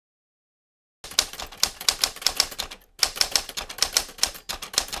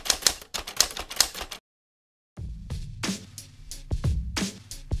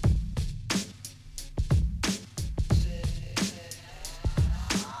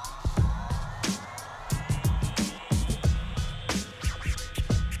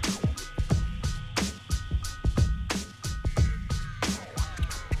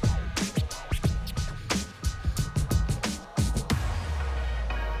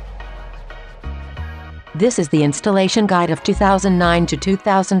This is the installation guide of 2009 to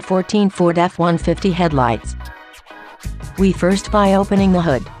 2014 Ford F150 headlights. We first by opening the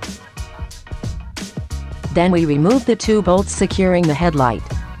hood. Then we remove the two bolts securing the headlight.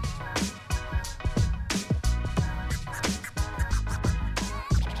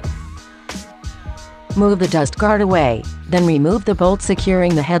 Move the dust guard away, then remove the bolt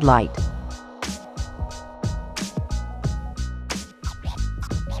securing the headlight.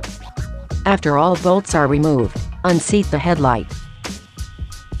 After all bolts are removed, unseat the headlight.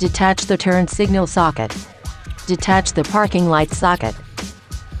 Detach the turn signal socket. Detach the parking light socket.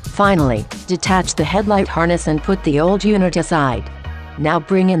 Finally, detach the headlight harness and put the old unit aside. Now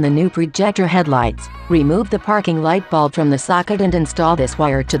bring in the new projector headlights, remove the parking light bulb from the socket and install this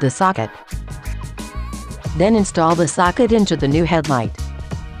wire to the socket. Then install the socket into the new headlight.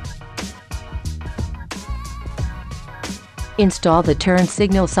 Install the turn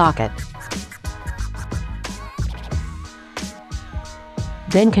signal socket.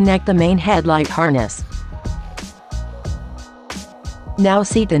 Then connect the main headlight harness. Now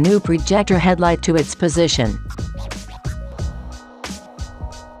seat the new projector headlight to its position.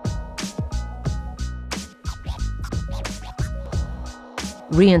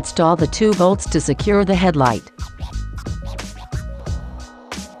 Reinstall the two bolts to secure the headlight.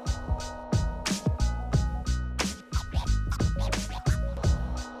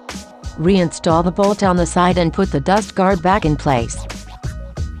 Reinstall the bolt on the side and put the dust guard back in place.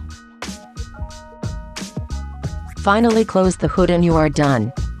 Finally, close the hood and you are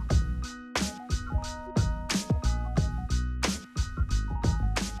done.